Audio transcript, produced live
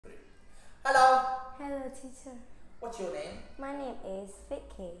Hello, teacher. What's your name? My name is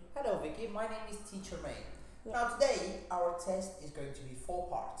Vicky. Hello Vicky, my name is Teacher May. Yes. Now today our test is going to be 4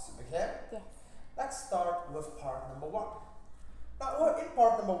 parts, okay? Yes. Let's start with part number 1. Now in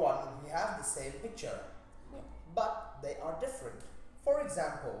part number 1 we have the same picture, Yes. but they are different. For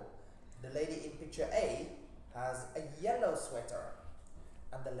example, the lady in picture A has a yellow sweater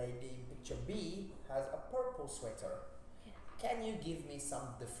and the lady in picture B has a purple sweater. Yes. Can you give me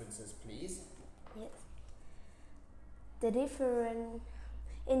some differences please? Yes. The difference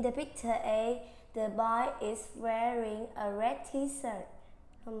in the picture A, the boy is wearing a red t-shirt.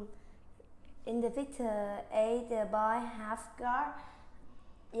 In the picture A, the boy has got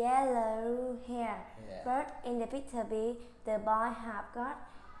yellow hair. Yeah. But in the picture B, the boy has got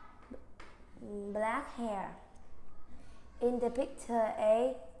black hair. In the picture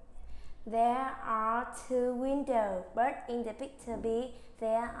A, there are 2 windows, but in the picture B,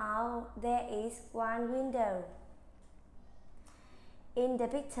 there is 1 window. In the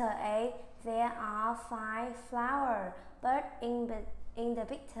picture A, there are 5 flowers, but in the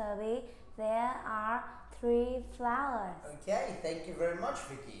picture B, there are 3 flowers. Okay, thank you very much,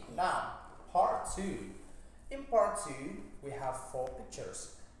 Vicky. Now, part 2. In part 2, we have 4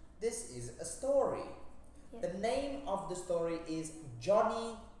 pictures. This is a story. Yes. The name of the story is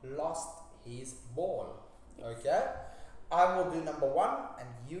Johnny Lost His Ball. Yes. Okay? I will do number 1 and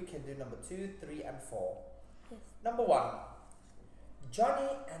you can do number 2, 3 and 4. Yes. Number 1. Johnny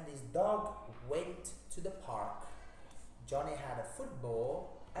and his dog went to the park. Johnny had a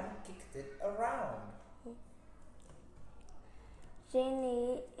football and kicked it around.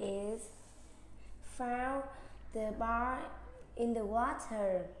 Jenny is found the ball in the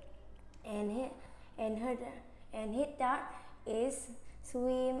water, and his dog is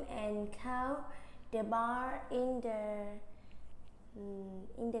swim and caught the ball in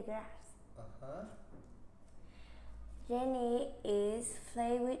the grass. Jenny is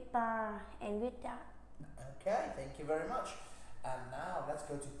play with ball and with dog. Okay, thank you very much. And now let's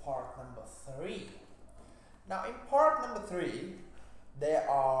go to part number 3. Now in part number 3, there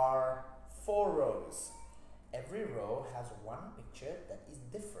are 4 rows. Every row has one picture that is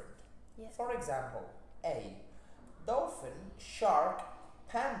different. Yes. For example, A. Dolphin, shark,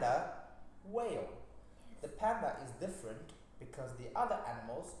 panda, whale. The panda is different because the other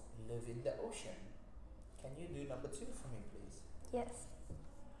animals live in the ocean. Can you do number 2 for me, please? Yes.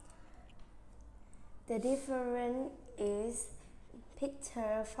 The difference is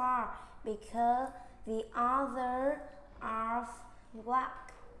picture 4 because the other are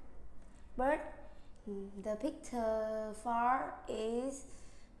black. But the picture 4 is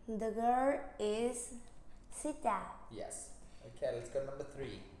the girl is sit down. Yes. Okay, let's go number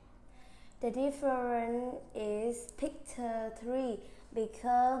 3. The difference is picture 3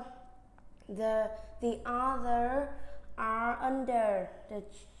 because the other are under the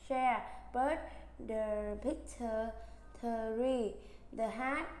chair, but the picture 3, the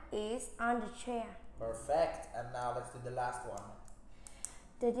hat is on the chair. Perfect. And now let's do the last one.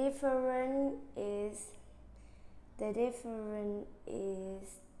 The difference is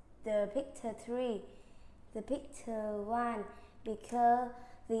the picture 3, the picture 1 because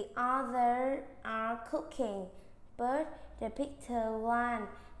the other are cooking, but the picture 1,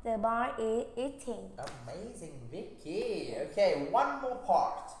 the boy is eating. Amazing, Vicky. Okay, one more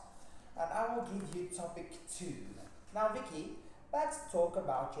part. And I will give you topic 2. Now, Vicky, let's talk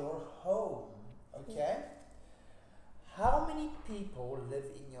about your home. Okay? How many people live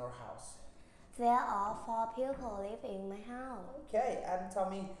in your house? There are 4 people live in my house. Okay, and tell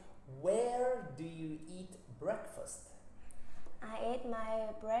me, where do you eat breakfast? I eat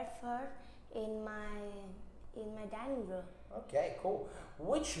my breakfast in my dining room. Okay, cool.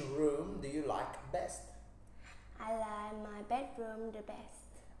 Which room do you like best? I like my bedroom the best.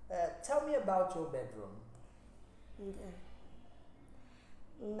 Tell me about your bedroom.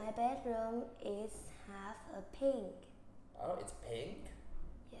 My bedroom is half a pink. Oh, it's pink?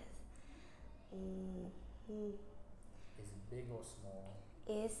 Yes. Is it big or small?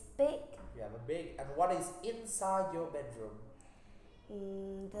 It's big. You have a big. And what is inside your bedroom?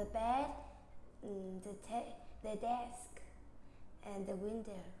 The bed, the desk, and the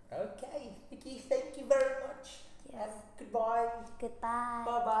window. Okay, Vicky, thank you very much. Yes. And goodbye. Goodbye.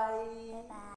 Bye-bye. Bye-bye.